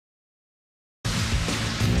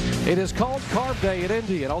It is called Carb Day at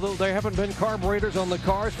Indy, and although there haven't been carburetors on the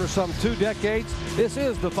cars for some 2 decades, this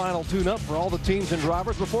is the final tune-up for all the teams and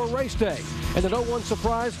drivers before race day. And to no one's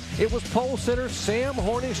surprise, it was pole sitter Sam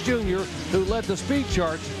Hornish Jr. who led the speed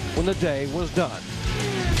charts when the day was done.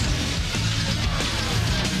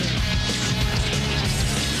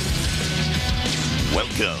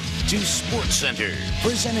 Welcome to SportsCenter,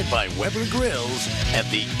 presented by Weber Grills at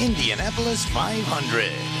the Indianapolis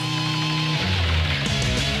 500.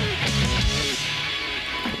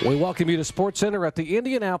 We welcome you to SportsCenter at the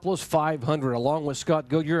Indianapolis 500. Along with Scott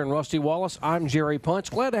Goodyear and Rusty Wallace, I'm Jerry Punch.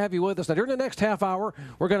 Glad to have you with us. Now, during the next half hour,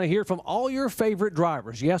 we're going to hear from all your favorite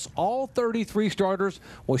drivers. Yes, all 33 starters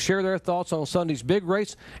will share their thoughts on Sunday's big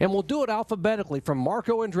race, and we'll do it alphabetically from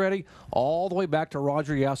Marco Andretti all the way back to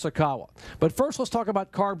Roger Yasukawa. But first, let's talk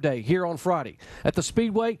about Carb Day here on Friday. At the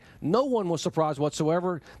Speedway, no one was surprised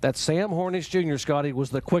whatsoever that Sam Hornish Jr., Scotty, was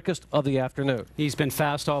the quickest of the afternoon. He's been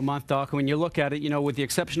fast all month, Doc. When you look at it, with the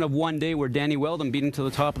exception of one day where Danny Wheldon beat him to the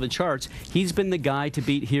top of the charts, he's been the guy to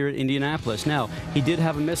beat here at Indianapolis. Now, he did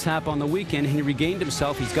have a mishap on the weekend, and he regained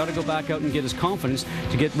himself. He's got to go back out and get his confidence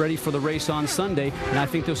to get ready for the race on Sunday, and I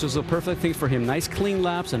think this was the perfect thing for him. Nice clean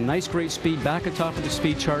laps and nice great speed back at top of the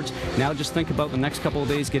speed charts. Now just think about the next couple of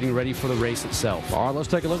days getting ready for the race itself. All right, let's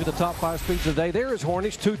take a look at the top 5 speeds today. There is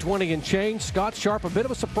Hornish, 220 and change. Scott Sharp, a bit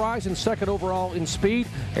of a surprise in second overall in speed.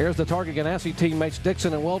 There's the Target Ganassi teammates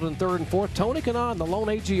Dixon and Wheldon, 3rd and 4th. Tony Kanaan, the lone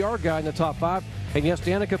AGR guy in the top 5. And yes,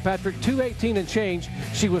 Danica Patrick, 218 and change.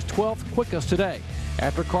 She was 12th quickest today.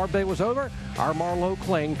 After Carb Day was over, our Marlo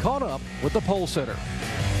Klain caught up with the pole sitter.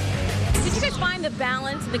 Did you guys find the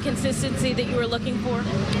balance and the consistency that you were looking for?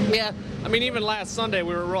 Yeah, I mean, even last Sunday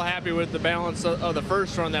we were real happy with the balance of the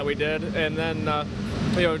first run that we did, and then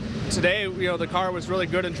today the car was really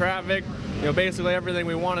good in traffic. Basically everything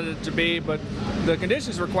we wanted it to be, but the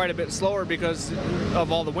conditions were quite a bit slower because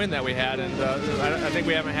of all the wind that we had, and I think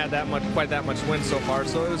we haven't had quite that much wind so far,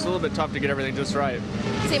 so it was a little bit tough to get everything just right.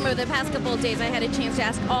 Same over the past couple of days, I had a chance to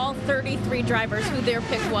ask all 33 drivers who their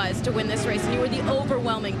pick was to win this race, and you were the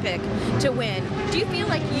overwhelming pick to win. Do you feel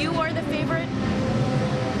like you are the favorite?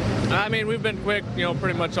 I mean, we've been quick,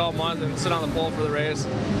 pretty much all month and sit on the pole for the race.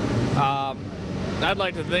 I'd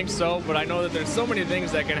like to think so, but I know that there's so many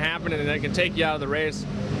things that can happen and that can take you out of the race.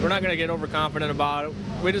 We're not going to get overconfident about it.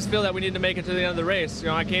 We just feel that we need to make it to the end of the race.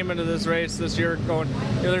 I came into this race this year going,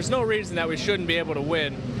 there's no reason that we shouldn't be able to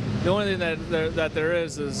win. The only thing that there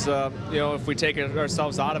is if we take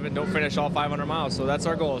ourselves out of it and don't finish all 500 miles. So that's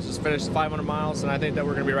our goal, is just finish the 500 miles, and I think that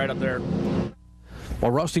we're going to be right up there. Well,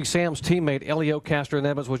 Rusty Sam's teammate Helio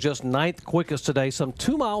Castroneves was just 9th quickest today, some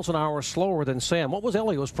 2 miles an hour slower than Sam. What was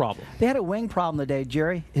Helio's problem? They had a wing problem today,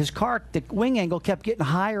 Jerry. His car, the wing angle kept getting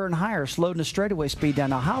higher and higher, slowing the straightaway speed down.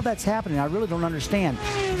 Now, how that's happening, I really don't understand.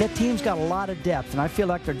 That team's got a lot of depth, and I feel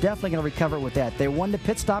like they're definitely going to recover with that. They won the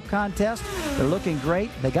pit stop contest. They're looking great.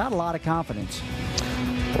 They got a lot of confidence.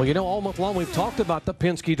 Well, all month long we've talked about the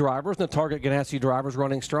Penske drivers and the Target Ganassi drivers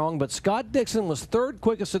running strong, but Scott Dixon was 3rd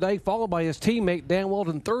quickest today, followed by his teammate Dan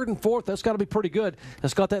Wheldon, 3rd and 4th. That's got to be pretty good. And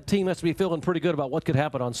Scott, that team has to be feeling pretty good about what could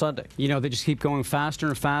happen on Sunday. They just keep going faster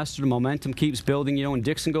and faster. The momentum keeps building. And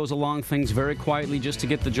Dixon goes along things very quietly just to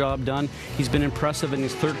get the job done. He's been impressive, and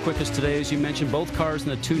he's 3rd quickest today, as you mentioned. Both cars in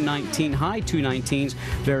the 219, high 219s,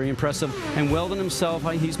 very impressive. And Wheldon himself,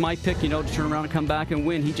 he's my pick, to turn around and come back and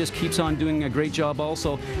win. He just keeps on doing a great job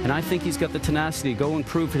also, and I think he's got the tenacity to go and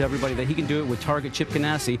prove to everybody that he can do it with Target Chip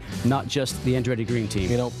Ganassi, not just the Andretti Green team.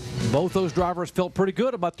 Both those drivers felt pretty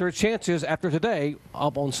good about their chances after today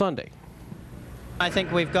up on Sunday. I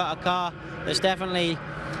think we've got a car that's definitely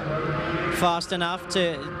fast enough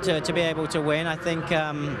to be able to win. I think,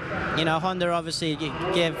 Honda obviously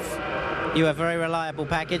give you a very reliable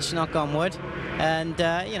package, knock on wood. And,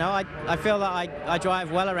 I feel that I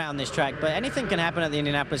drive well around this track, but anything can happen at the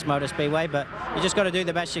Indianapolis Motor Speedway, but you just got to do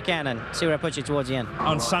the best you can and see where it puts you towards the end.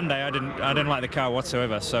 On Sunday, I didn't like the car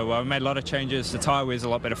whatsoever, so we made a lot of changes. The tyre was a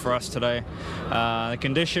lot better for us today. The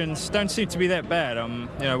conditions don't seem to be that bad.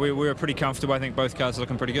 We were pretty comfortable. I think both cars are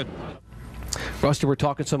looking pretty good. Rusty, we're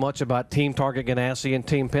talking so much about Team Target Ganassi and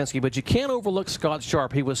Team Penske, but you can't overlook Scott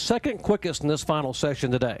Sharp. He was 2nd quickest in this final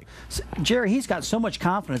session today. Jerry, he's got so much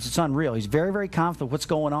confidence, it's unreal. He's very, very confident what's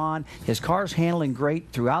going on. His car's handling great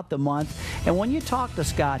throughout the month. And when you talk to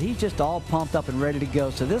Scott, he's just all pumped up and ready to go.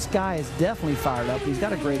 So this guy is definitely fired up. He's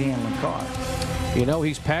got a great handling car.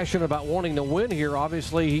 He's passionate about wanting to win here.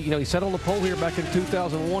 Obviously, he sat on the pole here back in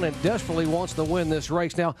 2001 and desperately wants to win this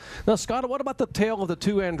race. Now, Scott, what about the tale of the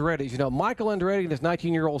 2 Andrettis? Michael Andretti and his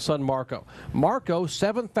 19-year-old son, Marco. Marco,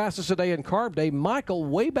 7th fastest today in Carb Day. Michael,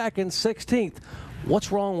 way back in 16th.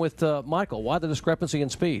 What's wrong with Michael? Why the discrepancy in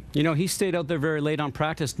speed? You know, he stayed out there very late on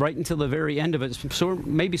practice, right until the very end of it. So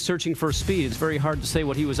maybe searching for speed. It's very hard to say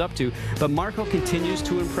what he was up to. But Marco continues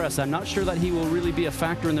to impress. I'm not sure that he will really be a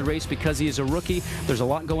factor in the race because he is a rookie. There's a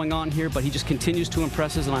lot going on here, but he just continues to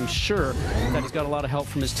impress us, and I'm sure that he's got a lot of help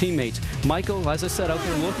from his teammates. Michael, as I said, out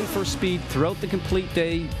there looking for speed throughout the complete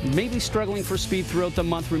day, maybe struggling for speed throughout the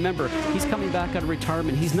month. Remember, he's coming back out of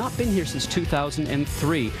retirement. He's not been here since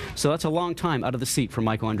 2003, so that's a long time out of the seat for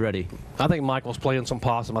Michael Andretti. I think Michael's playing some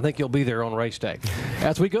possum. I think he'll be there on race day.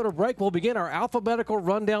 As we go to break, we'll begin our alphabetical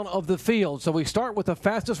rundown of the field. So we start with the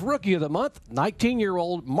fastest rookie of the month,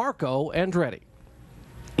 19-year-old Marco Andretti.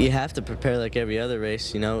 You have to prepare like every other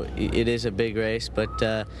race. You know, it is a big race, but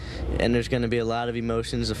and there's going to be a lot of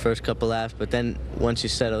emotions the first couple laps, but then once you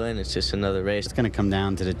settle in, it's just another race. It's going to come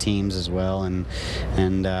down to the teams as well, and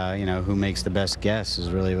you know, who makes the best guess is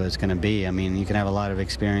really what it's going to be. I mean, you can have a lot of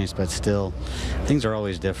experience, but still, things are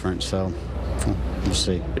always different, so we'll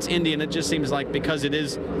see. It's Indy, and it just seems like because it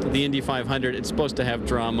is the Indy 500, it's supposed to have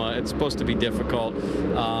drama, it's supposed to be difficult,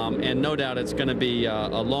 and no doubt it's going to be a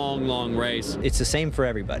long, long race. It's the same for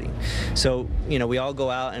everybody. So, you know, we all go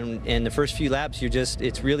out, and the first few laps,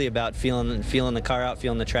 it's really about feeling the car out,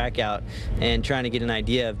 feeling the track out, and trying to get an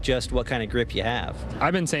idea of just what kind of grip you have.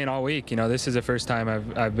 I've been saying all week, you know, this is the first time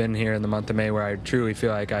I've been here in the month of May where I truly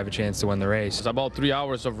feel like I have a chance to win the race. It's about 3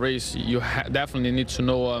 hours of race. You definitely need to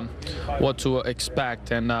know what to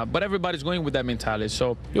expect, and but everybody's going with that mentality,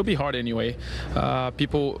 so it'll be hard anyway.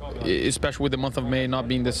 People, especially with the month of May not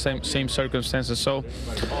being the same circumstances, so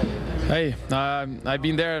hey, I've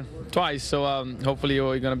been there twice, so hopefully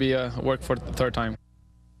we're going to be work for the third time.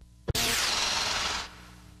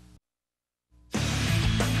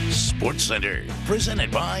 SportsCenter,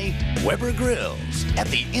 presented by Weber Grills at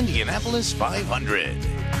the Indianapolis 500.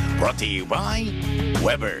 Brought to you by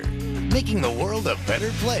Weber, making the world a better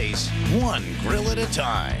place, one grill at a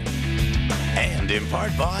time. And in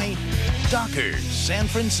part by Dockers, San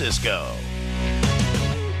Francisco.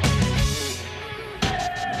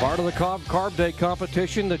 Part of the Carb Day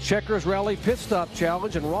competition, the Checkers Rally Pit Stop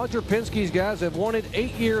Challenge, and Roger Penske's guys have won it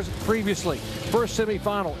 8 years previously. First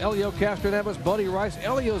semifinal, Helio, Castroneves, Buddy Rice.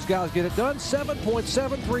 Helio's guys get it done,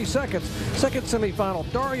 7.73 seconds. Second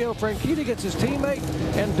semifinal, Dario, Franchitti gets his teammate,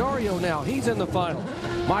 and Dario now, he's in the final.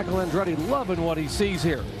 Michael Andretti loving what he sees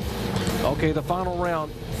here. Okay, the final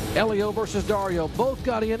round. Helio versus Dario, both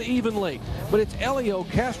got in evenly, but it's Helio,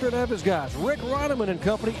 Castroneves guys. Rick Reineman and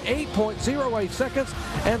company, 8.08 seconds,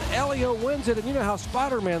 and Helio wins it. And you know how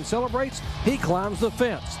Spider-Man celebrates? He climbs the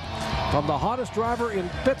fence. From the hottest driver in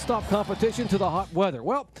pit stop competition to the hot weather.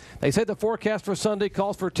 Well, they say the forecast for Sunday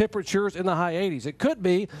calls for temperatures in the high 80s. It could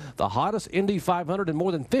be the hottest Indy 500 in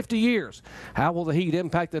more than 50 years. How will the heat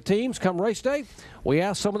impact the teams come race day? We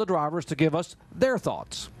asked some of the drivers to give us their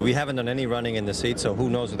thoughts. We haven't done any running in the seat, so who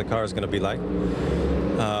knows what the car is going to be like.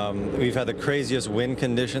 We've had the craziest wind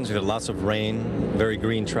conditions. We've had lots of rain, very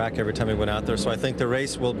green track every time we went out there. So I think the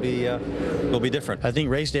race will be different. I think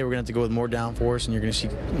race day we're going to have to go with more downforce, and you're going to see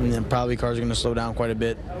probably cars are going to slow down quite a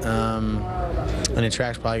bit, and the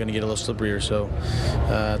track's probably going to get a little slipperier. So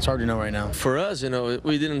it's hard to know right now. For us, you know,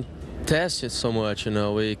 we didn't test it so much. You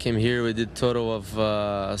know, we came here, we did a total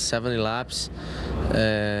of 70 laps.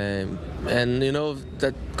 And you know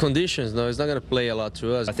that conditions, no, it's not going to play a lot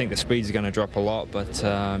to us. I think the speed's going to drop a lot, but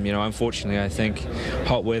you know, unfortunately, I think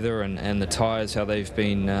hot weather and the tyres, how they've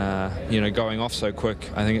been, you know, going off so quick,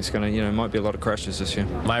 I think it's going to, you know, might be a lot of crashes this year.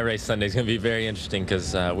 My race Sunday is going to be very interesting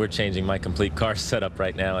because we're changing my complete car setup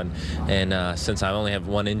right now, and since I only have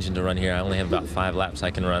one engine to run here, I only have about 5 laps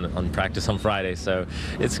I can run on practice on Friday, so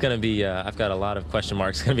it's going to be. I've got a lot of question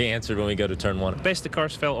marks going to be answered when we go to turn 1. Best the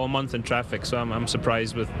cars felt all month in traffic, so I'm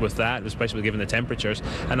surprised with that, especially given the temperatures,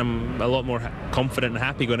 and I'm a lot more confident and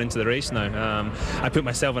happy going into the race now. I put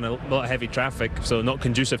myself in a lot of heavy traffic, so not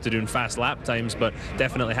conducive to doing fast lap times, but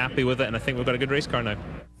definitely happy with it, and I think we've got a good race car now.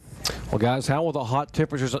 Well, guys, how will the hot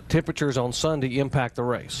temperatures on Sunday impact the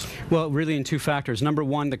race? Well, really in 2 factors. Number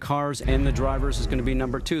 1, the cars and the drivers is going to be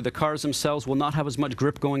number 2. The cars themselves will not have as much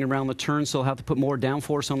grip going around the turn, so they'll have to put more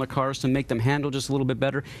downforce on the cars to make them handle just a little bit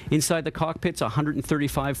better. Inside the cockpits,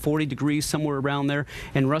 135, 40 degrees, somewhere around there.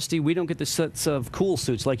 And Rusty, we don't get the sets of cool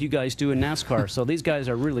suits like you guys do in NASCAR, so these guys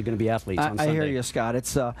are really going to be athletes on Sunday. I hear you, Scott.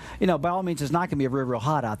 It's, you know, by all means, it's not going to be real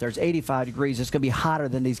hot out there. It's 85 degrees. It's going to be hotter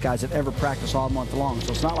than these guys have ever practiced all month long,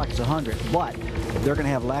 so it's not like it's 100. But they're going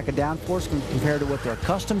to have lack of downforce compared to what they're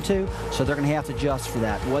accustomed to, so they're going to have to adjust for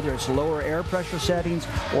that, whether it's lower air pressure settings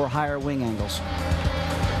or higher wing angles.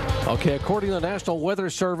 Okay, according to the National Weather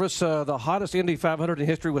Service, the hottest Indy 500 in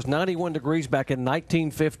history was 91 degrees back in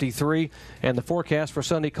 1953, and the forecast for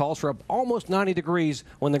Sunday calls for almost 90 degrees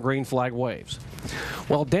when the green flag waves.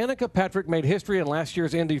 Well, Danica Patrick made history in last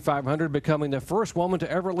year's Indy 500, becoming the first woman to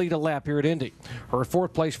ever lead a lap here at Indy. Her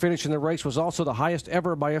fourth-place finish in the race was also the highest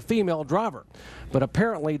ever by a female driver. But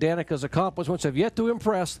apparently, Danica's accomplishments have yet to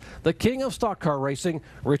impress the king of stock car racing,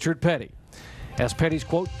 Richard Petty. As Petty's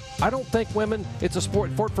quote, "I don't think it's a sport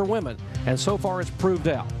for women, and so far it's proved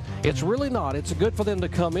out. It's really not. It's good for them to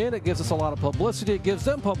come in. It gives us a lot of publicity. It gives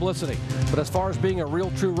them publicity. But as far as being a real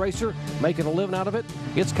true racer, making a living out of it,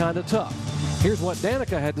 it's kind of tough." Here's what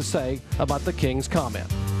Danica had to say about the King's comment.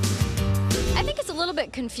 I think it's a little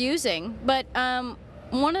bit confusing, but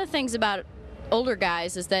one of the things about older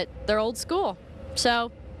guys is that they're old school.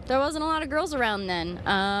 So there wasn't a lot of girls around then.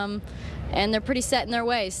 And they're pretty set in their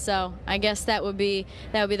ways, so I guess that would be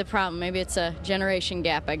the problem. Maybe it's a generation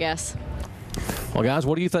gap, I guess. Well, guys,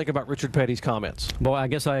 what do you think about Richard Petty's comments? Well, I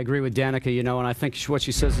guess I agree with Danica, you know, and I think what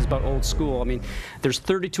she says is about old school. I mean, there's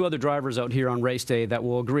 32 other drivers out here on race day that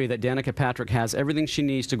will agree that Danica Patrick has everything she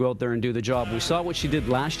needs to go out there and do the job. We saw what she did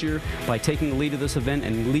last year by taking the lead of this event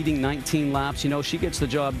and leading 19 laps. You know, she gets the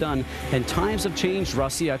job done. And times have changed,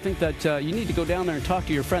 Rusty. I think that you need to go down there and talk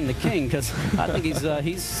to your friend, the King, because I think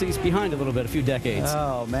he's behind a little bit, a few decades.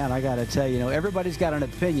 Oh, man, I got to tell you, you know, everybody's got an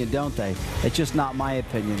opinion, don't they? It's just not my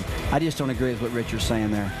opinion. I just don't agree with what Richard's saying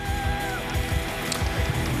there.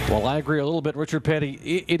 Well, I agree a little bit, Richard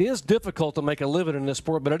Petty. It is difficult to make a living in this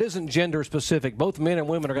sport, but it isn't gender specific. Both men and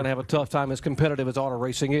women are going to have a tough time, as competitive as auto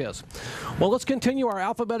racing is. Well, let's continue our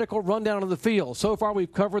alphabetical rundown of the field. So far,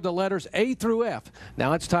 we've covered the letters A through F.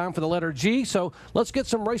 Now it's time for the letter G, so let's get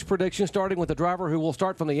some race predictions, starting with the driver who will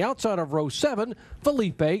start from the outside of row 7,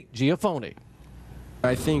 Felipe Giaffone.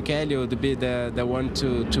 I think Helio would be the one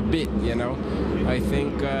to beat, you know. I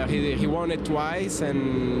think he won it twice,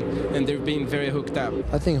 and they've been very hooked up.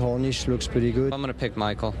 I think Hornish looks pretty good. I'm going to pick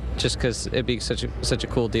Michael, just because it'd be such a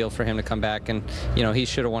cool deal for him to come back, and you know he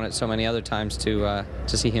should have won it so many other times to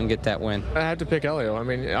see him get that win. I had to pick Helio. I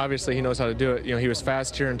mean, obviously he knows how to do it. You know, he was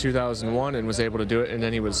fast here in 2001 and was able to do it, and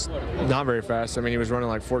then he was not very fast. I mean, he was running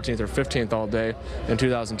like 14th or 15th all day in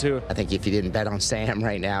 2002. I think if you didn't bet on Sam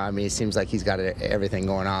right now, I mean, it seems like he's got everything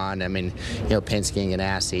going on. I mean, you know, Penske and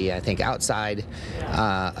Arie. I think outside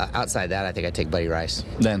that, I think I take Buddy Rice.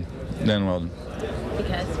 Dan Wheldon.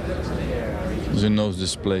 Because he knows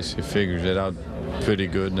this place. He figures it out pretty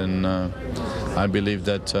good, and I believe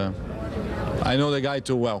that I know the guy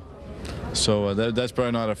too well. So that's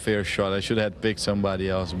probably not a fair shot. I should have picked somebody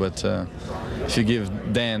else, but if you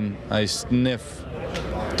give Dan a sniff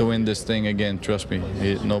to win this thing again, trust me,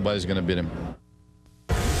 nobody's going to beat him.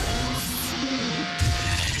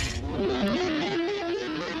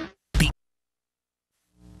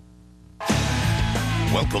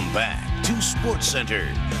 Welcome back to Sports Center,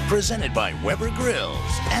 presented by Weber Grills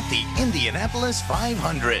at the Indianapolis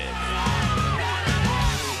 500.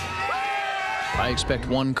 I expect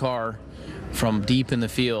one car from deep in the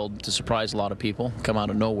field to surprise a lot of people, come out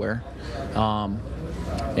of nowhere.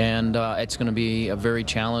 And it's going to be a very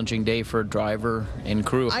challenging day for a driver and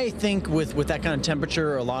crew. I think with that kind of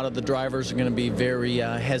temperature, a lot of the drivers are going to be very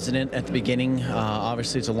hesitant at the beginning.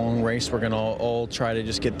 Obviously, it's a long race. We're going to all try to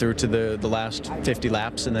just get through to the last 50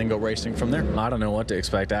 laps and then go racing from there. I don't know what to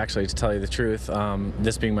expect, actually, to tell you the truth.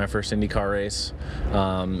 This being my first IndyCar race,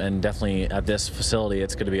 and definitely at this facility,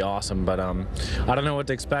 it's going to be awesome. But I don't know what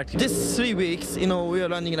to expect. This 3 weeks, you know, we are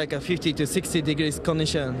running like a 50 to 60 degrees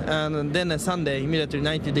condition, and then a Sunday, immediately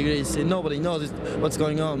 90 degrees, and nobody knows what's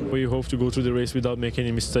going on. We hope to go through the race without making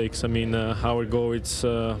any mistakes. I mean, our goal is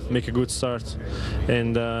make a good start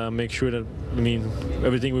and make sure that, I mean,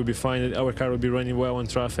 everything will be fine, that our car will be running well in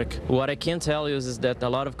traffic. What I can tell you is that a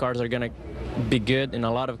lot of cars are going to be good, and a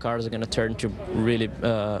lot of cars are going to turn to really,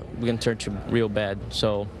 real bad.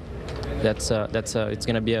 So it's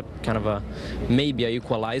going to be a kind of maybe a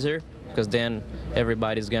equalizer, because then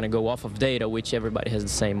everybody's going to go off of data, which everybody has the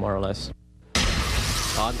same, more or less.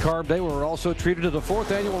 On Carb Day, we were also treated to the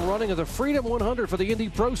 4th annual running of the Freedom 100 for the Indy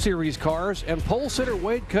Pro Series cars, and pole sitter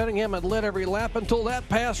Wade Cunningham had led every lap until that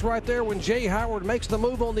pass right there when Jay Howard makes the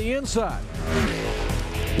move on the inside.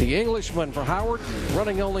 The Englishman for Howard,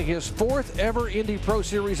 running only his 4th ever Indy Pro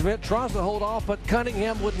Series event, tries to hold off, but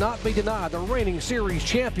Cunningham would not be denied. The reigning series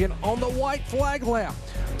champion on the white flag lap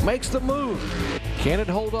makes the move. Can it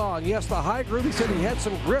hold on? Yes, the high group, he said he had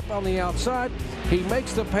some grip on the outside. He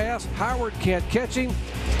makes the pass. Howard can't catch him.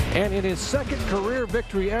 And in his 2nd career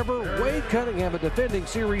victory ever, Wade Cunningham, a defending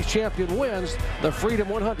series champion, wins the Freedom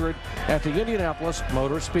 100 at the Indianapolis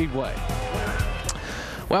Motor Speedway.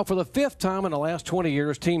 Well, for the 5th time in the last 20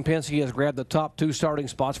 years, Team Penske has grabbed the top 2 starting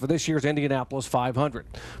spots for this year's Indianapolis 500.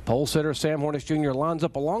 Pole sitter Sam Hornish Jr. lines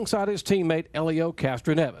up alongside his teammate Helio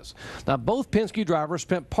Castroneves. Now, both Penske drivers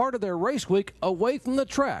spent part of their race week away from the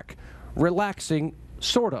track, relaxing,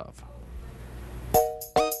 sort of.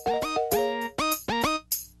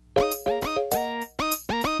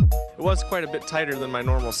 It was quite a bit tighter than my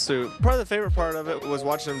normal suit. Probably the favorite part of it was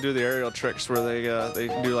watching them do the aerial tricks where they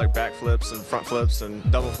do like back flips and front flips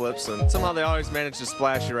and double flips, and somehow they always manage to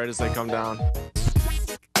splash you right as they come down.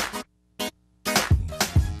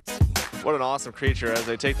 What an awesome creature. As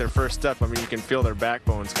they take their first step, I mean, you can feel their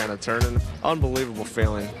backbones kind of turning. Unbelievable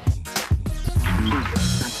feeling.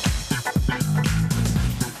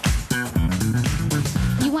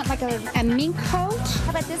 You want like a mink coat? How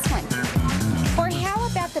about this one? Or how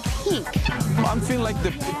about the pink? I'm feeling like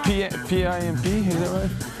the PIMP, is that right?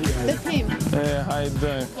 The pink. Yeah, how you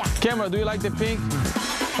doing? Yeah. Camera, do you like the pink?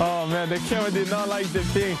 Oh man, the camera did not like the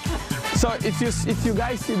pink. So if you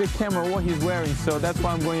guys see the camera, what he's wearing, so that's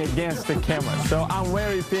why I'm going against the camera. So I'm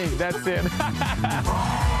wearing pink, that's it.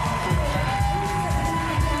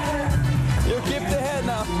 You keep the head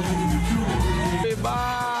now.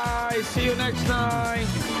 Bye, see you next time.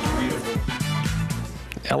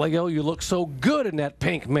 Helio, you look so good in that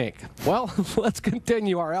pink mink. Well, let's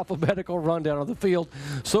continue our alphabetical rundown of the field.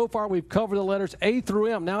 So far, we've covered the letters A through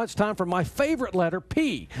M. Now it's time for my favorite letter,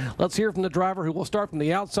 P. Let's hear from the driver who will start from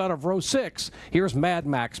the outside of row 6. Here's Mad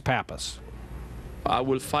Max Pappas. I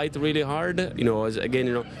will fight really hard,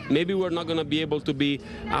 again, maybe we're not going to be able to be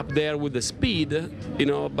up there with the speed,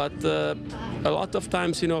 but a lot of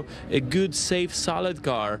times, a good, safe, solid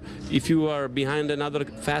car, if you are behind another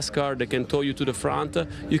fast car that can tow you to the front,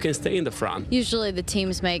 you can stay in the front. Usually the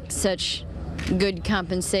teams make such good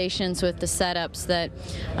compensations with the setups that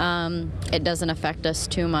it doesn't affect us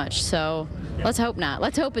too much. So let's hope not.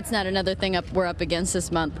 Let's hope it's not another thing we're up against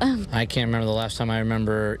this month. I can't remember the last time I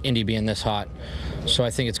remember Indy being this hot. So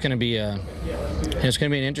I think it's going to be an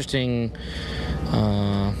interesting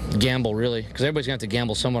gamble, really, because everybody's going to have to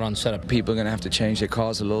gamble somewhat on setup. People are going to have to change their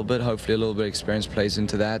cars a little bit. Hopefully a little bit of experience plays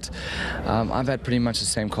into that. I've had pretty much the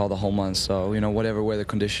same car the whole month, so whatever weather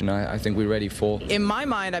condition I think we're ready for. In my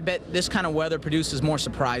mind, I bet this kind of weather produces more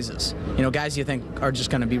surprises. Guys you think are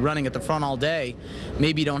just going to be running at the front all day,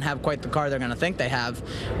 maybe don't have quite the car they're going to think they have,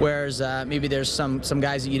 whereas maybe there's some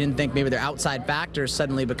guys that you didn't think maybe their outside factors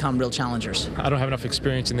suddenly become real challengers. I don't have enough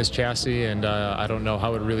experience in this chassis, and I don't know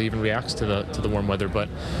how it really even reacts to the warm weather, but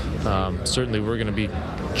certainly we're going to be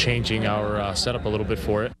changing our setup a little bit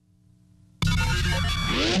for it.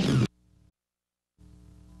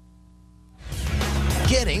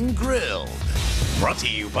 Getting grilled. Brought to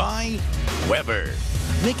you by Weber.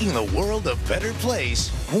 Making the world a better place,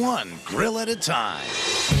 one grill at a time.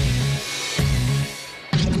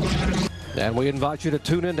 And we invite you to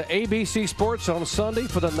tune in to ABC Sports on Sunday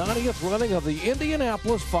for the 90th running of the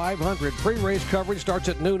Indianapolis 500. Pre-race coverage starts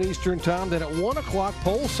at noon Eastern Time. Then at 1 o'clock,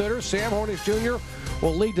 pole sitter Sam Hornish Jr.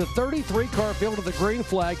 will lead the 33-car field to the green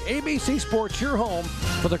flag. ABC Sports, your home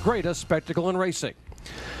for the greatest spectacle in racing.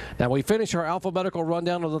 Now, we finish our alphabetical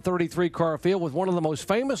rundown of the 33-car field with one of the most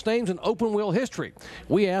famous names in open-wheel history.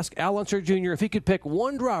 We asked Al Unser Jr. if he could pick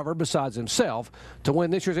one driver besides himself to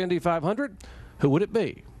win this year's Indy 500. Who would it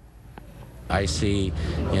be? I see,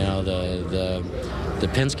 the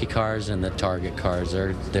Penske cars and the Target cars.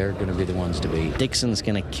 They're going to be the ones to beat. Dixon's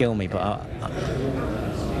going to kill me, but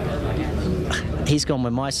he's gone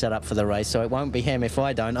with my setup for the race, so it won't be him if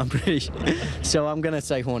I don't. I'm pretty sure. So I'm going to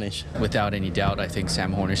say Hornish. Without any doubt, I think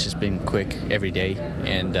Sam Hornish has been quick every day,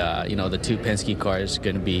 and the two Penske cars are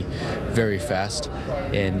going to be very fast,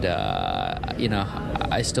 and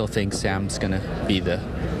I still think Sam's going to be the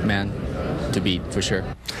man to beat for sure.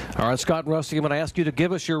 All right, Scott and Rusty, I'm going to ask you to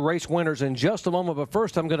give us your race winners in just a moment, but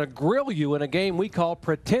first I'm going to grill you in a game we call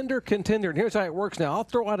Pretender Contender. And here's how it works now. I'll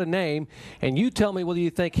throw out a name, and you tell me whether you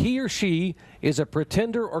think he or she is a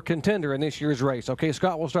pretender or contender in this year's race. Okay,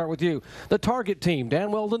 Scott, we'll start with you. The Target team,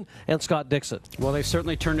 Dan Wheldon and Scott Dixon. Well, they've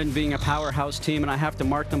certainly turned into being a powerhouse team, and I have to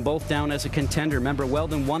mark them both down as a contender. Remember,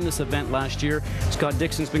 Wheldon won this event last year. Scott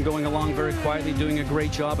Dixon's been going along very quietly, doing a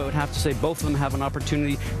great job. I would have to say both of them have an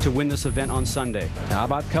opportunity to win this event on Sunday. How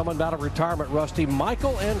about coming out of retirement, Rusty,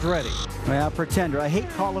 Michael Andretti? Well, pretender. I hate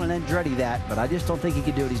calling an Andretti that, but I just don't think he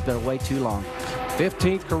can do it. He's been away too long.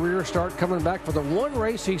 15th career start, coming back for the one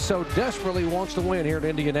race he so desperately wants to win here at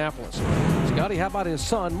Indianapolis. Scotty, how about his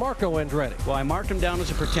son, Marco Andretti? Well, I marked him down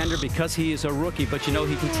as a pretender because he is a rookie, but you know,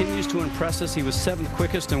 he continues to impress us. He was 7th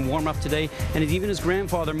quickest in warm-up today, and even his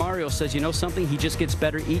grandfather, Mario, says, you know something, he just gets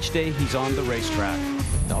better each day he's on the racetrack.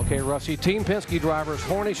 Okay, Rusty, Team Penske drivers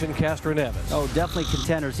Hornish and Castroneves. Oh, definitely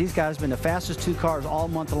contenders. These guys have been the fastest 2 cars all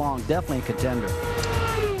month long. Definitely a contender.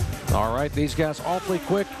 All right, these guys awfully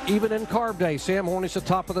quick, even in carb day. Sam Hornish at the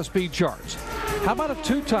top of the speed charts. How about a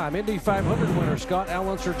 2-time Indy 500 winner, Scott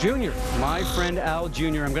Alonso Jr.? My friend Al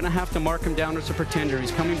Jr., I'm going to have to mark him down as a pretender.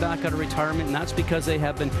 He's coming back out of retirement, and that's because they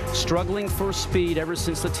have been struggling for speed ever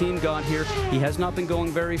since the team got here. He has not been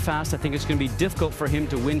going very fast. I think it's going to be difficult for him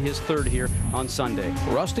to win his 3rd here on Sunday.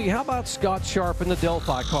 Rusty, how about Scott Sharp in the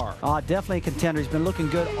Delphi car? Definitely a contender. He's been looking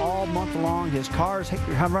good all month long. His car's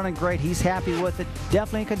running great. He's happy with it.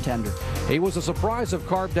 Definitely a contender. He was a surprise of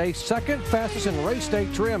carb day, 2nd fastest in race day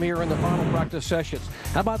trim here in the final practice sessions.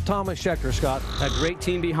 How about Thomas Scheckter, Scott? A great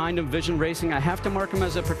team behind him, Vision Racing. I have to mark him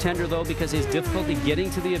as a pretender, though, because his difficulty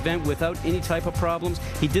getting to the event without any type of problems.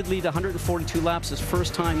 He did lead 142 laps his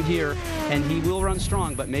first time here, and he will run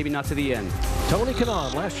strong, but maybe not to the end. Tony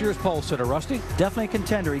Kanaan, last year's pole sitter, Rusty? Definitely a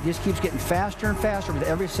contender. He just keeps getting faster and faster with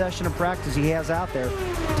every session of practice he has out there.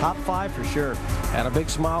 Top 5 for sure. Had a big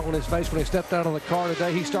smile on his face when he stepped out of the car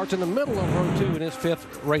today. He starts in the middle of row 2 in his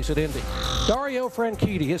 5th race at Indy. Dario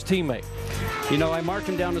Franchitti, his teammate. You know, I marked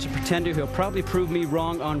him down as a pretender. He'll probably prove me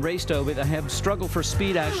wrong on race day, but I have struggled for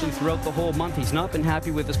speed actually throughout the whole month. He's not been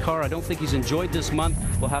happy with his car. I don't think he's enjoyed this month.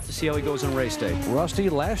 We'll have to see how he goes on race day. Rusty,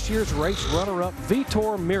 last year's race runner-up,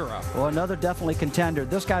 Vitor Mira. Well, another definitely contender.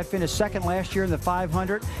 This guy finished 2nd last year in the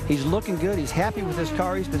 500. He's looking good. He's happy with his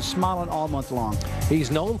car. He's been smiling all month long.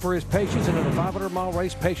 He's known for his patience, and in a 500-mile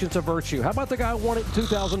race, patience a virtue. How about the guy who won it in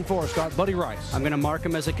 2004, Scott? Buddy Rice. I'm going to mark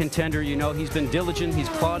him as a contender. You know, he's been diligent. He's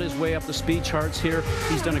clawed his way up the speed charts here.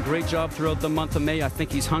 He's done a great job throughout the month of May. I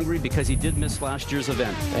think he's hungry because he did miss last year's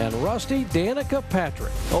event. And Rusty, Danica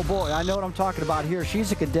Patrick. Oh boy, I know what I'm talking about here.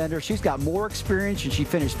 She's a contender. She's got more experience, and she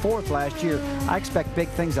finished 4th last year. I expect big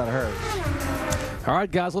things out of her. All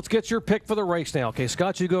right, guys, let's get your pick for the race now. Okay,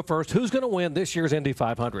 Scott, you go first. Who's going to win this year's Indy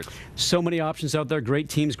 500? So many options out there. Great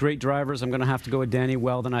teams, great drivers. I'm going to have to go with Danny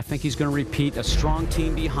Wheldon. I think he's going to repeat. A strong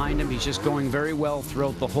team behind him. He's just going very well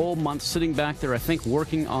throughout the whole month, sitting back there, I think,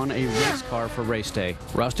 working on a race car for race day.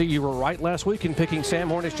 Rusty, you were right last week in picking Sam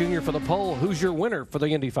Hornish Jr. for the pole. Who's your winner for the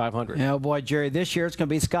Indy 500? Oh, boy, Jerry, this year it's going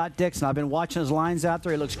to be Scott Dixon. I've been watching his lines out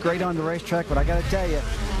there. He looks great on the racetrack, but I got to tell you,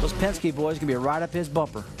 those Penske boys are going to be right up his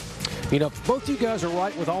bumper. You know, if both you guys are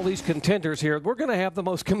right with all these contenders here, we're going to have the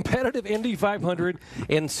most competitive Indy 500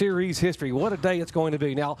 in series history. What a day it's going to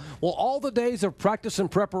be. Now, well, all the days of practice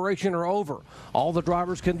and preparation are over. All the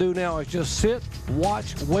drivers can do now is just sit,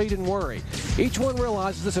 watch, wait, and worry. Each one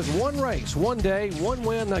realizes this is one race, one day, one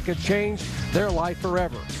win that could change their life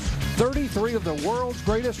forever. 33 of the world's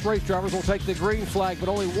greatest race drivers will take the green flag, but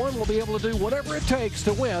only one will be able to do whatever it takes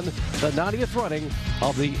to win the 90th running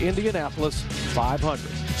of the Indianapolis 500.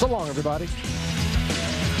 So long, everybody.